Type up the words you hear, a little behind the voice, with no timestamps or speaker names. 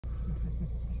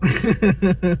आज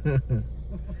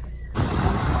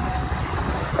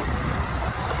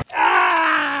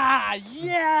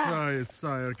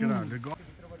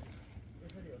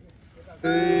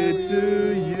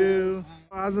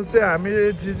चाहिँ हामी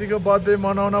जिजीको बर्थडे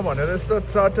मनाउन भनेर यस्तो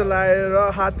चट लाएर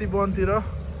हात्तीबनतिर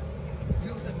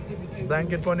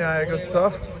ब्ल्याङ्केट पनि आएको छ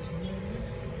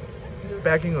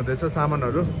प्याकिङ हुँदैछ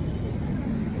सामानहरू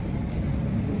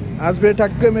आज फेरि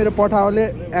ठ्याक्कै मेरो पठाओले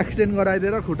एक्सिडेन्ट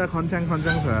गराइदिएर खुट्टा खन्च्याङ छ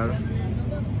यार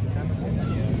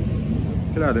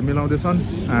केटाहरूले मिलाउँदैछन्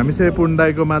हामी चाहिँ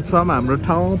पुन्डाइकोमा छौँ हाम्रो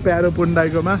ठाउँ प्यारो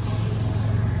पुन्डाइकोमा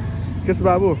के छ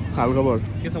बाबु हालखबर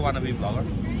के छ वानाबी ब्लगर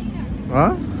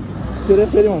के रे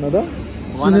फेरि भन त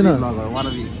वानाबी ब्लगर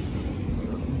वानाबी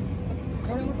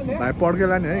भाइ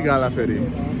पड्केला नि है गाला फेरि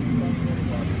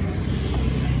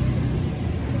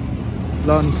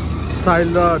ल साहिल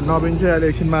र नवीन चाहिँ अहिले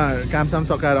एकछिनमा कामसाम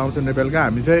सकाएर आउँछन् बेलुका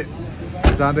हामी चाहिँ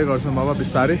जाँदै गर्छौँ अब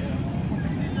बिस्तारै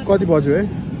कति बज्यो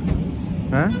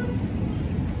है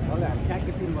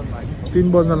 3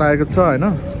 बज्न लागेको छ होइन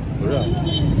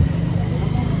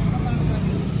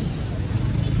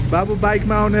बाबु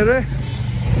बाइकमा आउने रे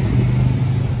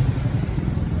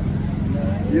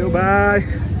यो बाइक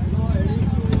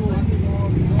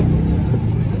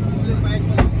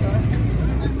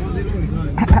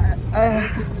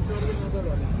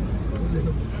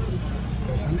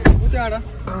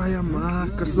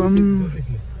कसम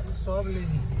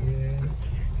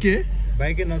के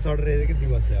बाइकै नचढेर के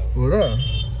दिवसले हो र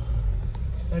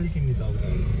अलि किन्ने त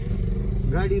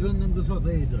गाडी रन्जन त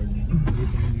सधैँ चढ्ने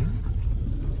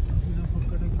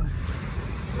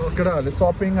केटाहरूले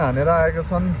सपिङ हानेर आएका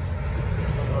छन्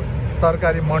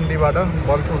तरकारी मन्डीबाट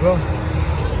बल्कुको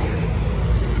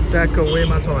ट्यागको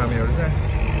वेमा छौँ हामीहरू चाहिँ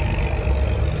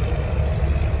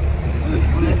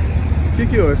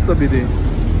के हो यस्तो विधि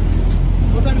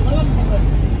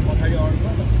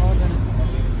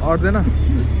अट्दैन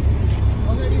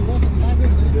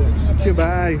के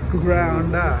भाइ कुखुरा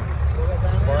अन्डा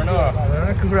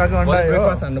कुखुराको अन्डा हो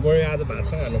हान्नु पर्यो आज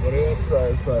भातसँग हान्नु पर्यो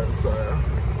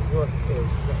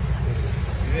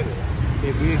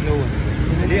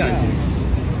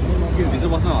भित्र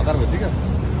बस्न हतार भएछ क्या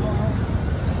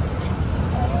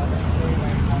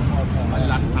अहिले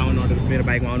लास्ट सामान अर्डर मेरो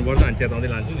बाइकमा आउनुपर्छ अनि चेताउँदै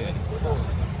लान्छु नि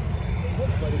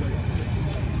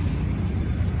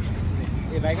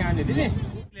ए बाइकमा आउने दिने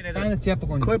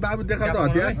खोइ बाबु देखाउ त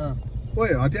हतियार ओइ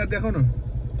हतियार देखाउ न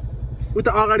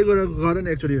उता अगाडि गएर गर न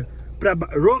एकचोटि पुरा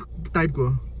रोक टाइपको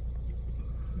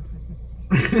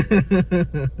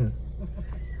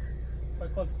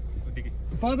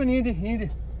पाउँदैन यहीँ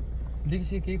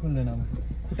देखि केही खुल्दैन अब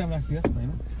खुट्टामा राखिदियोस्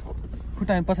होइन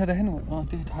खुट्टामा पछाडि राखेन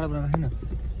त्यही ठाडोबाट राखेन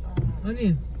अनि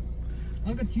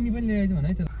अर्को चिनी पनि लिएर आइज भन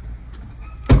है त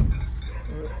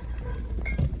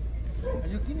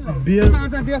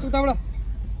दियोस् उताबाट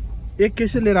एक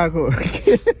केसी लिएर आएको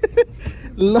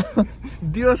ल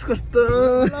दियोस् कस्तो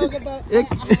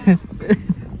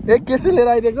एक केसी लिएर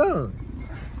आइदिएको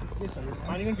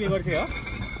पानी पनि पे गर्छ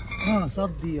हो सब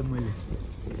दिएँ मैले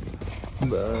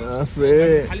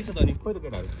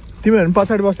तिमीहरू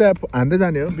पछाडि बस्दै हान्दै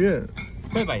जाने हो बियर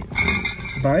भाइ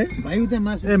भाइ भाइ उता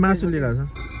मासु ए मासु लिइरहेको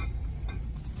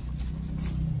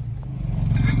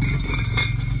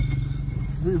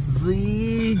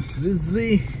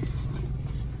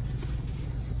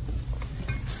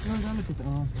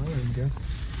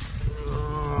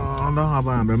ल अब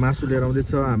हाम्रो मासु लिएर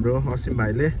आउँदैछ हाम्रो असिम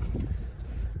भाइले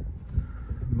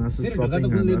मासु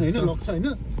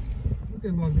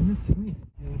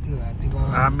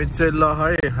हामी चाहिँ ल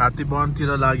है हात्तीबनतिर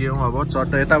लाग्यौँ अब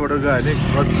चट्ट यताबाट गयो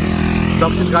भने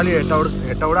दक्षिणकाली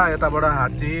हेटौडा यताबाट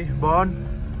हात्तीबन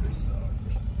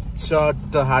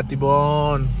चट्ट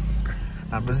हात्तीबन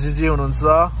हाम्रो जिजी हुनुहुन्छ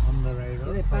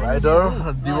राइडर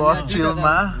दिवस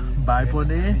चिलमा भाइ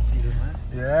पनि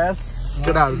यस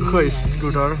केटाहरूको खोइ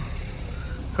स्कुटर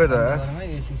खोइ त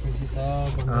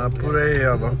पुरै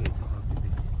अब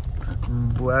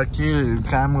बुवा के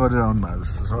काम गरेर आउनु भएको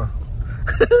जस्तो छ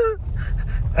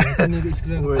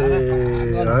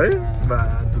है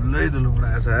धुलै धुलो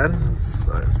बनाएको छ यार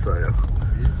सय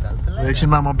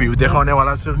एकछिनमा म भ्यू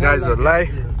देखाउनेवाला छु गाइजहरूलाई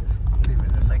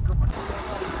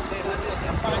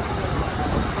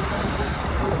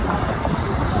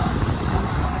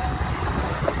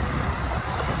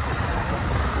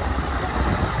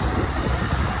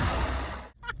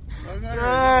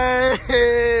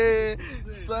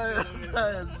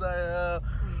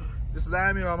त्यस्तो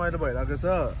दामी रमाइलो भइरहेको छ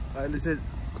अहिले चाहिँ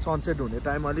सनसेट हुने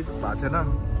टाइम अलिक भएको छैन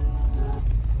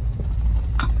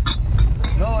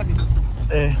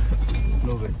ए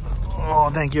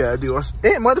थ्याङ्क यू यार दिवस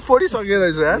ए मैले फोडिसकेँ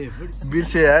रहेछ यार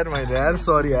बिर्सेँ यार मैले यार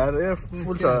सरी यार ए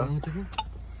फुल छ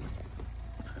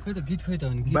खै त गीत खै त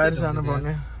अनि गीत बाहिर जानु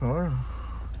पर्ने हो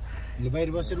ल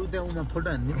बाहिर बसेर उता उमा फोटो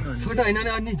हान्दिनु न फोटो हैन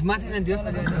अनि माथि जान्दियोस्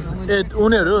अलि ए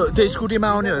उनीहरू त्यो स्कुटीमा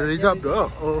आउनेहरू रिजर्भ हो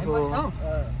ओहो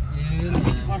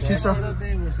ठिक छ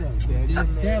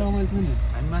त्यहाँ रमाइलो छ नि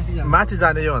माथि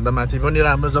जाने योभन्दा माथि पनि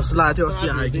राम्रो जस्तो लाग्यो थियो अस्ति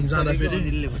हाइकिङ जाँदाखेरि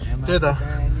त्यही त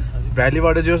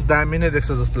भ्यालीबाट जोस् दामी नै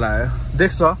देख्छ जस्तो लाग्यो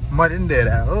देख्छ मैले पनि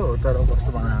धेरै हो तर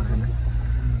कस्तो बनाएको छैन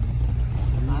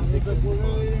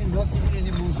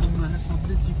नचिप्लिने मौसममा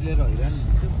सबै चिप्लेर हैरान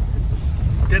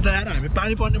त्यता आएर हामी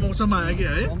पानी पर्ने मौसममा आयो कि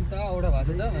है त औडा भएको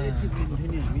छ त चिप्लिन्थ्यो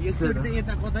नि हामी एकचोटि त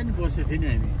यता कता नि बसेको थियो नि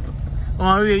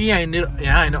हामी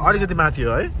यहाँ होइन अलिकति माथि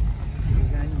हो है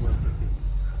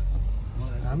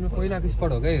हाम्रो पहिलाको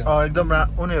स्पट हो क्या एकदम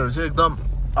उनीहरू चाहिँ एकदम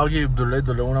अघि धुलै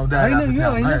धुलो उडाउँदै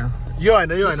यो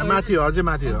होइन माथि हो अझै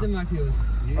माथि हो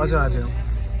अझै माथि हो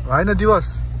होइन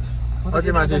दिवस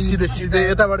अझै माथि सिधै सिधै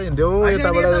यताबाट हिँड्थ्यो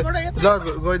यताबाट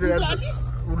गइदियो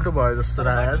उल्टो भयो जस्तो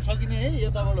लाग्यो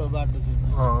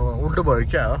उल्टो भयो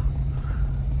क्या हो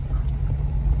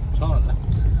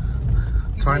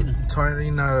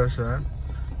छैन रहेछ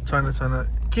छैन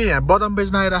के यहाँ बदाम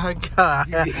बेच्न आइराखेको क्या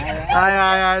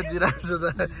आयो दिइरहेको छ त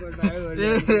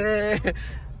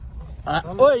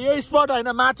ओ यो स्पट होइन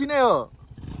माथि नै हो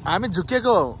हामी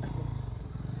झुकेको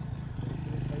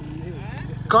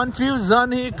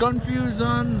कन्फ्युजन यो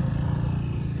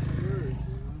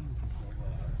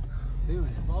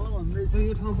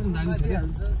ठाउँ पनि दामी छ क्या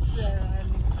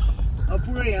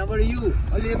पुरै यहाँबाट यो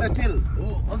अलि यता ठेल हो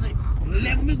अझै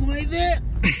ल्याम्मै घुमाइदे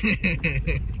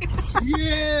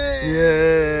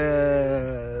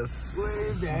Yes.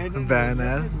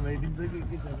 Banner.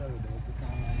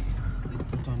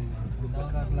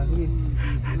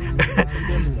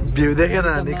 भ्यू देखेन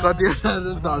नि कति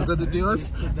ढल्छ नि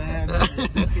दिवस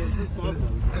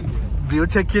भ्यू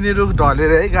छेक्किने रुख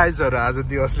ढलेर है गाइजहरू आज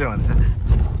दिवसले भने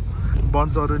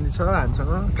बन्चहरू नि छ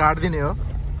हामीसँग काट्दिने हो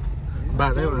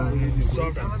बाटै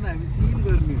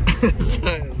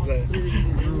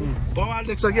बवाल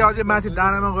देख्छ कि अझै माथि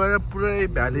डाँडामा गएर पुरै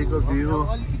भ्यालीको भ्यू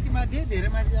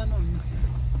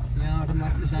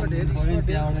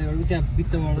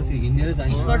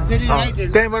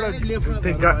त्यहीँबाट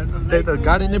त्यही त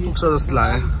गाडी नै पुग्छ जस्तो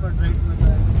लाग्यो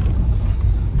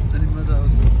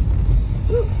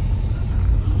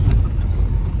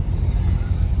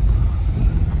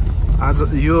आज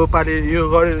यो पालि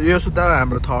यो सुत्दा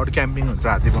हाम्रो थर्ड क्याम्पिङ हुन्छ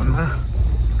हात्तीबनमा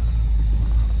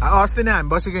अस्ति नै हामी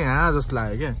बसेको यहाँ जस्तो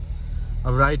लाग्यो क्या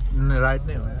अब राइट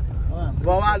नै हो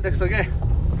बवाल देख्छ क्या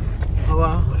अब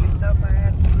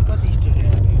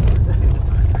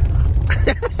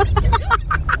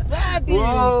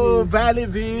भ्याली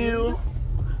भ्यू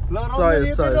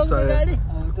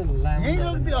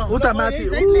उता माथि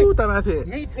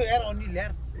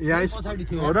यहाँ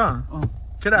हो र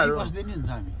केटाहरू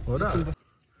हो र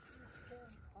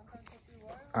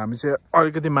हामी चाहिँ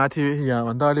अलिकति माथि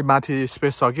यहाँभन्दा अलिक माथि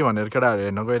स्पेस छ कि भनेर केटाहरू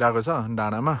हेर्न गइरहेको छ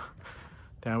डाँडामा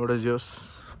त्यहाँबाट जोस्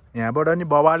यहाँबाट नि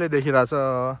बबाले देखिरहेछ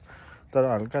तर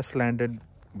हल्का स्ल्यान्टेड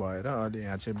भएर अलि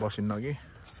यहाँ चाहिँ बसिन्न कि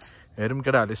हेरौँ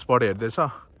केटाहरूले स्पट हेर्दैछ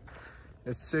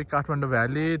यो चाहिँ काठमाडौँ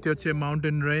भ्याली त्यो चाहिँ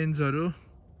माउन्टेन रेन्जहरू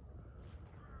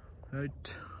राइट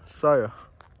सयो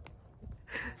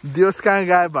दिवस कहाँ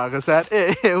गायब भएको छ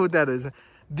ए उता रहेछ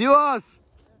दिवस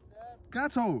कहाँ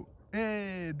छौ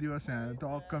ए दिवस यहाँ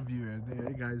टक्क भ्यू हेर्दै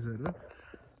है गाइजहरू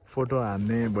फोटो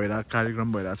हान्ने भइरहेको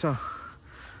कार्यक्रम भइरहेछ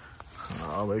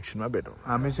अब एकछिनमा भेटौँ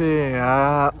हामी चाहिँ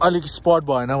यहाँ अलिक स्पट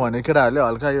भएन भने केटाहरूले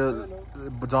हल्का यो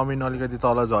जमिन अलिकति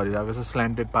तल झरिरहेको छ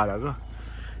स्ल्यान्टेड पाराको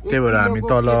त्यही भएर हामी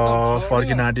तल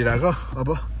फर्किन आँटिरहेको अब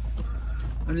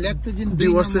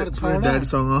दिवस चाहिँ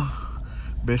ड्याडीसँग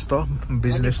व्यस्त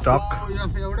बिजनेस टक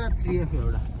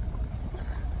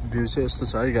भ्यू चाहिँ यस्तो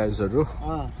छ है गाइजहरू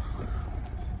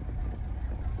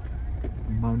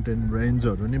माउन्टेन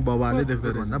रेन्जहरू नि बबाले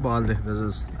देख्दै भन्दा बल देख्दै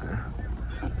जस्तो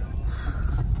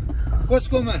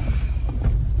कसकोमा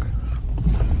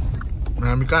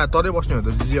हामी कहाँ तलै बस्ने हो त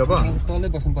जिजी अब तलै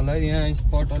बस्नु पर्ला यहाँ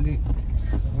स्पट अलि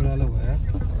ओह्रालो भयो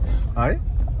है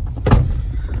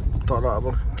तर अब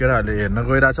केटाहरूले हेर्न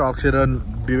गइरहेको छ अक्षर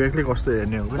विवेकले कस्तो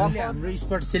हेर्ने हो हाम्रो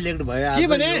स्पट सिलेक्ट भयो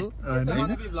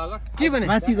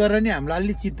माथि गएर नि हामीलाई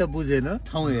अलि चित्त बुझेन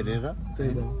ठाउँ हेरेर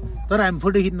तर हामी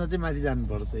फोटो खिच्न चाहिँ माथि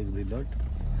जानुपर्छ एक दुई लट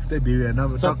त्यही भ्यू हेर्न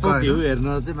भ्यू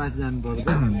हेर्न चाहिँ माथि जानुपर्छ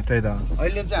त्यही त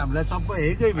अहिले चाहिँ हामीलाई चप्प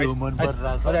हेकै भ्यू मन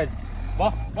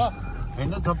परिरहेको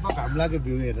होइन चप्प हामीलाको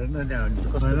भ्यू हेरेर न त्यहाँ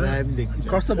कस्तो दामी देखिन्छ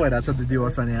कस्तो भइरहेछ दिदी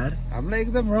वर्षनी यार हामीलाई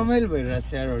एकदम रमाइलो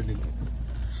भइरहेछ यार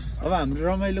अब हाम्रो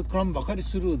रमाइलो क्रम भर्खरै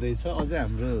सुरु हुँदैछ अझै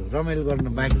हाम्रो रमाइलो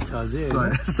गर्न बाँकी छ अझै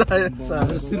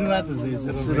सुरुवात हुँदैछ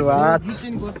सुरुवात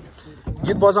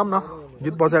गीत बजाउँ न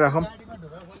गीत बजाइराखौँ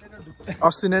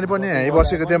अस्ति नै पनि यहीँ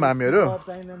बसेको थियौँ हामीहरू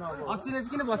अस्ति नै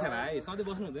किन बसे भाइ सधैँ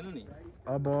बस्नु हुँदैन नि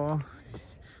अब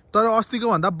तर अस्तिको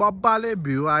भन्दा बब्बाले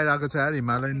भ्यू आइरहेको छ यार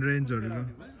हिमालयन रेन्जहरूको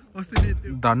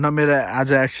धन्न मेरो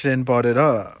आज एक्सिडेन्ट परेर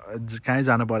कहीँ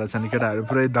जानु परेको छैन केटाहरू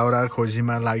पुरै दाउरा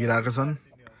खोजीमा लागिरहेको छन्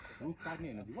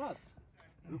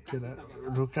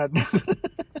रुख काट्ने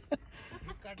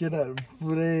केटाहरू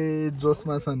पुरै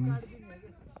जोसमा छन्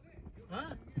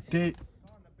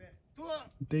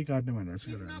त्यही काट्ने भनेर छु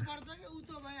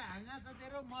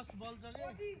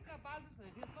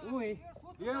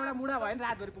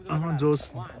जोस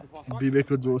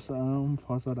विवेकको जोस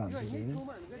फसर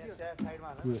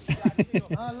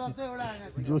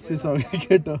जोसी सक्यो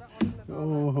केटा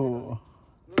ओहो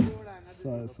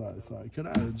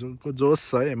केटाहरूको जोस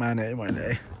छ है माने है मैले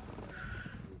है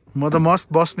म त मस्त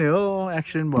बस्ने हो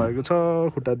एक्सिडेन्ट भएको छ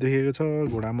खुट्टा दुखेको छ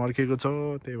घुँडा मर्केको छ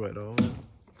त्यही भएर हो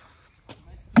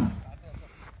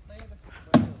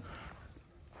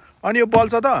अनि यो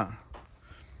बल्छ त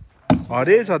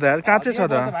हरे छ त यार काँचै छ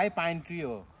त भाइ पाइन ट्री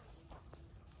हो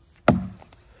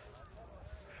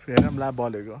फेरि ला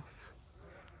बलेको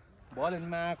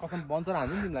बलमा कसम बन्छ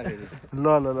हाल्नु नि तिमीलाई ल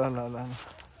ल ल ल ल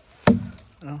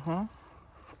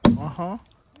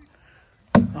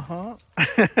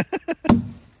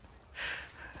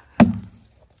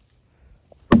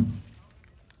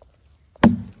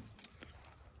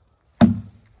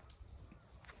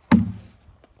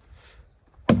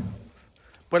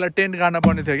पहिला टेन्ट गाड्न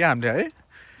पर्ने थियो क्या हामीले है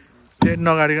टेन्ट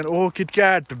नगाडिकन ओ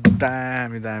किटक्याट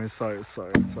दामी दामी सय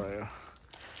सय सय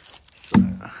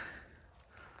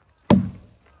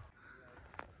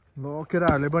ल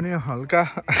केटाहरूले पनि हल्का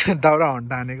दाउरा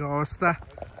हन्टा हानेको अवस्था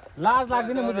लाज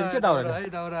लाग्दैन मुझे के दाउरा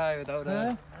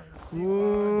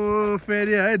ओ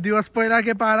फेरि है दिवस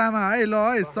पहिलाकै पारामा है ल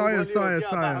है सय सय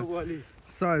सय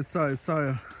सय सय सय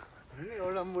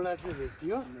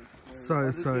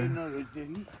सय सय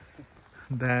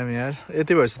दामी यार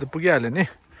यति भएपछि त पुगिहाल्यो नि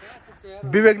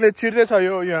विवेकले छिर्दैछ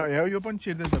यो पनि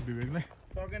छिर्दैछ विवेकले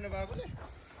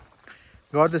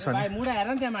गर्दैछ नि मुडा हेर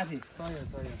नि त्यहाँ माथि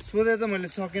सोधे त मैले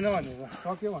सकिन भनेको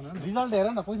सक्यो भन रिजल्ट हेर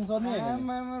न पैसा सोध्ने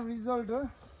रिजल्ट हो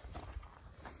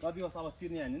कति वर्ष अब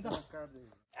चिर्ने हाल्ने नि त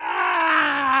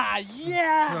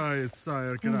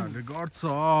केटाहरूले गर्छ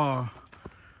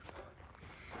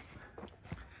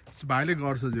भाइले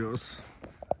गर्छ जे होस्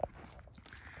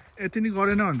यति नि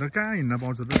गरेन भने त कहाँ हिँड्न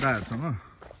पाउँछ त दाहरूसँग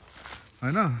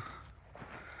होइन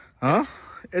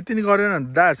यति नि गरेन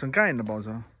भने दाहरूसँग कहाँ हिँड्न पाउँछ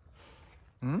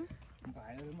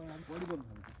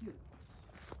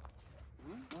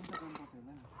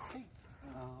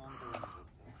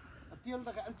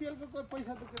तेलको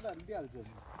पैसा त केटाहरूले दिइहाल्छ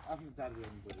नि आफ्नो चार्ज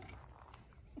गर्नु पऱ्यो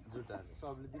जुटाहरू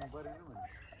सबले दिनु परेन भने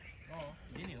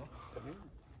दिने हो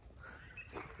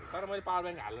तर मैले पावर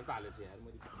ब्याङ्क हाल्न त हालेछु यार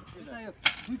मैले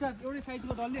दुईटा एउटै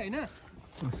साइजको डल्ले हैन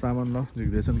सामान ल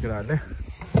झिक्दैछन् केटाहरूले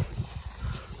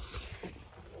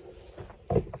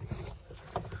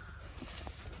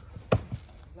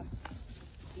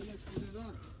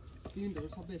टिन्टहरू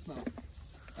सबै यसमा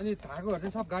अनि धागोहरू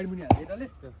चाहिँ सब गाडी मुनि हाल्ने डल्ले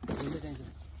ढुङ्गे चाहिन्छ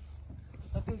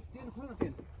त्यो तेल खोल न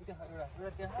तेल एउटा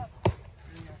त्यहाँ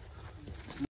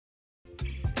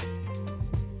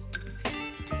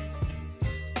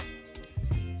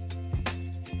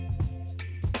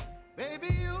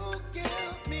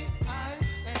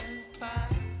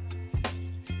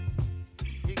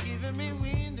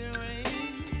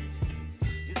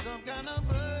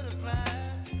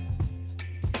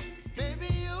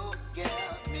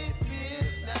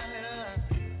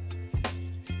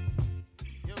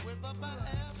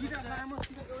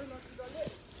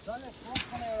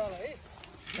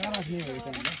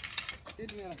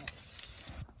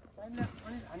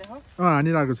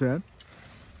हानिरहेको छ यार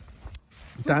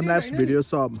टाइम ल्याप्स भिडियो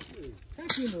सब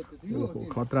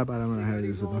खतरा पारामा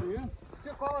राखेको छ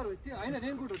त्यो कभर हो त्यो हैन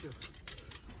रेनकोट हो त्यो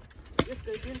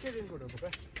यसकै तेलकै रेनकोट हो बोका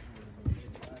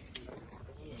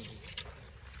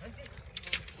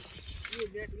यो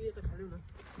ब्याग यो त खड्यो न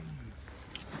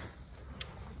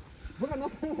बोका न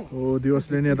ओ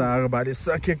दिवसले नि त आगो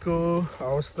बालिसकेको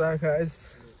अवस्था गाइस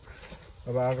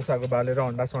अब आगो सागो बालेर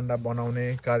अन्डा सन्डा बनाउने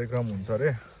कार्यक्रम हुन्छ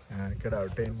अरे केटाहरू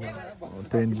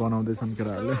टेन्ट बनाउँदैछन्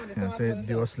केटाहरूले यहाँ चाहिँ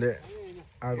दिवसले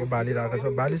आगो बालिरहेको छ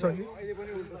बालिसक्यो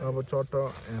अब चट्ट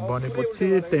बनेपछि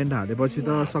टेन्ट हालेपछि त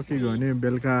सकिगयो भने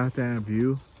बेलुका त्यहाँ view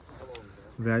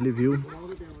valley view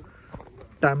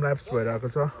time laughs भइरहेको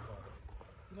छ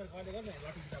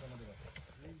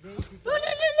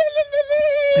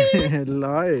ल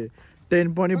है टेन्ट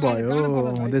पनि भयो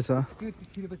हुँदैछ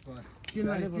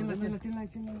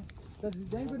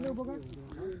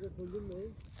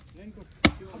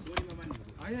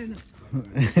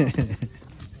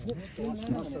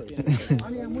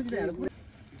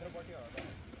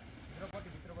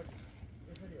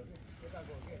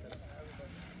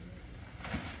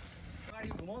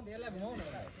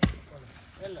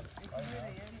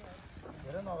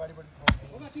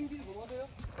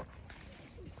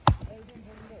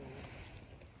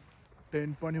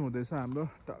टेन्ट पनि हुँदैछ हाम्रो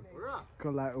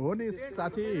हो नि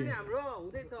साथी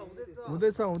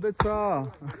हुँदैछ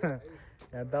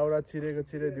यहाँ दाउरा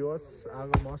चिरेदियोस्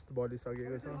आगो मस्त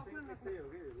बलिसकेको छ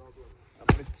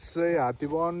चाहिँ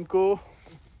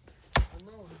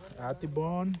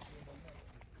हात्तीबन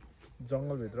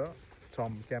जङ्गलभित्र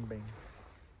छम क्याम्पिङ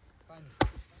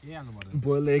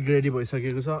बोइल एग रेडी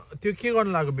भइसकेको छ त्यो के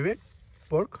गर्नु लाग्यो विवेक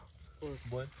पोर्क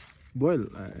बोइल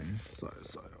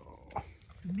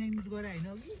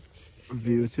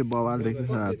भ्यू चाहिँ बवाल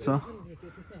देखिरहेको छ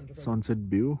सनसेट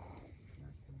भ्यू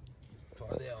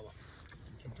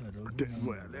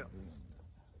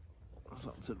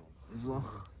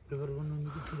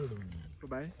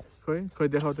खोइ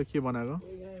देखाउ त के बनाएको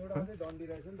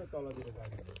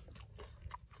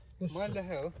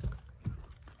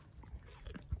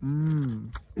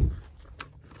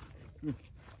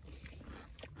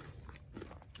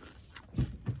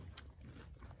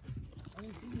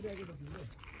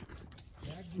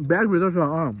ब्याग भित्र छ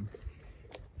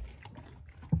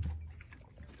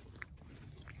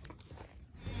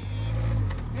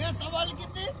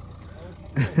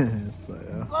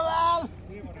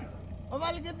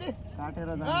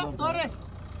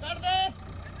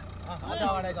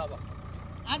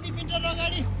आधी मिटर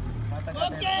अगाडि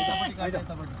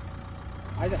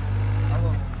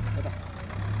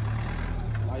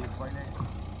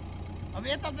अब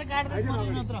यता चाहिँ काट्दै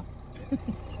पर्यो नत्र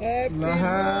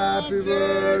Happy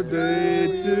birthday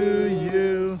to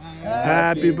you.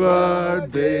 Happy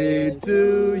birthday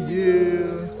to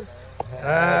you.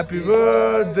 Happy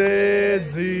birthday,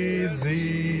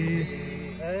 Zizi.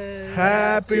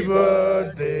 Happy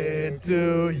birthday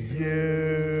to you.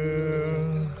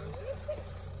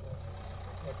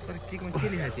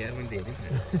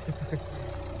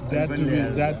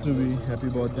 That to be. Happy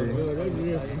birthday.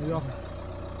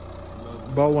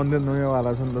 बाउ भन्दै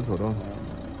नयाँवाला छ नि त छोरो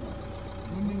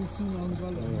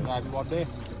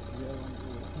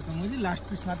लास्ट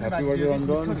पिस मात्र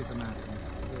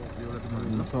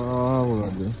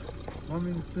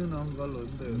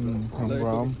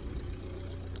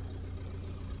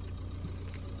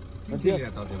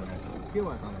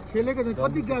छेलेको चाहिँ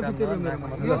कति ग्याप भित्र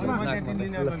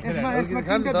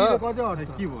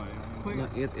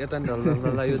यता नि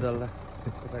डल्ला यो डल्ला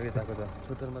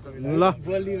ल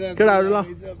केटाहरु ल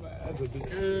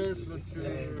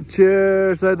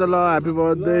cheers है त ल ह्यापी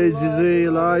बर्थडे जिजी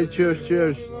ल cheers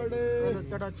cheers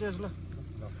केटा cheers ल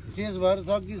cheers भएर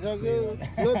सकिसक्यो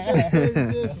ल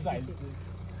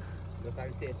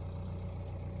cheers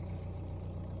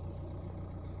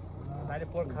अहिले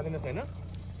पोर्क खादिन छैन ए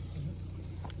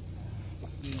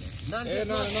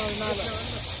न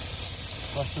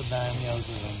कस्तो दामी आउँछ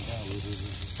भन्छ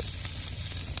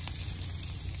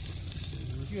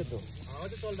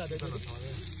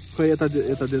खोइ यता दे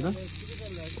त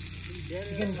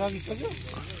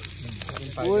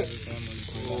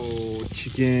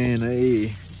चिकन है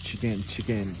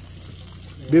चिकन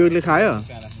बेबीले खायो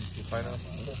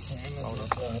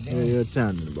यो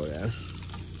चाहिँ भयो यार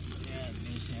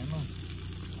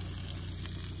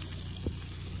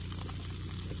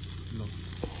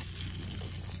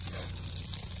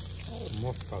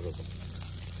मस्त खाएको छ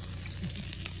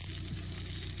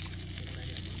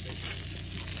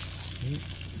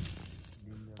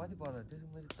कति पर्छ त्यसको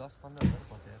मैले 10-15 हजार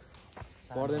पर्छ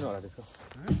पर्दैन होला त्यसको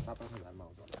 7-8 हजारमा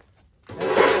आउँछ होला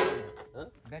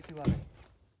ब्याट्री वाला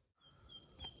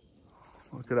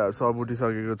केटाहरू सब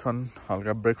उठिसकेको छन्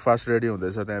हल्का ब्रेकफास्ट रेडी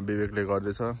हुँदैछ त्यहाँ विवेकले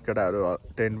गर्दैछ केटाहरू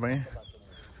टेन्टमै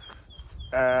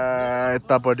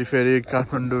यतापट्टि फेरि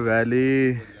काठमाडौँ भ्याली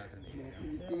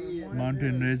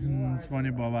माउन्टेन रेन्ज पनि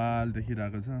बवाल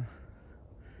देखिरहेको छ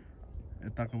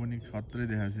यताको पनि खत्रै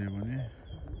देखाएको छ यो पनि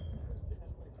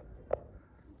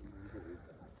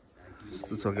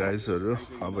यस्तो छ गाइजहरू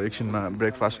अब एकछिनमा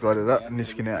ब्रेकफास्ट गरेर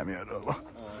निस्किने हामीहरू अब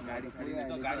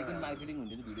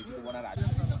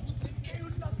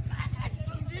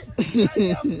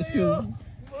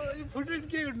फुटेड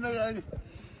के हुन्न गाडी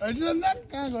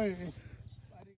कहाँ गयो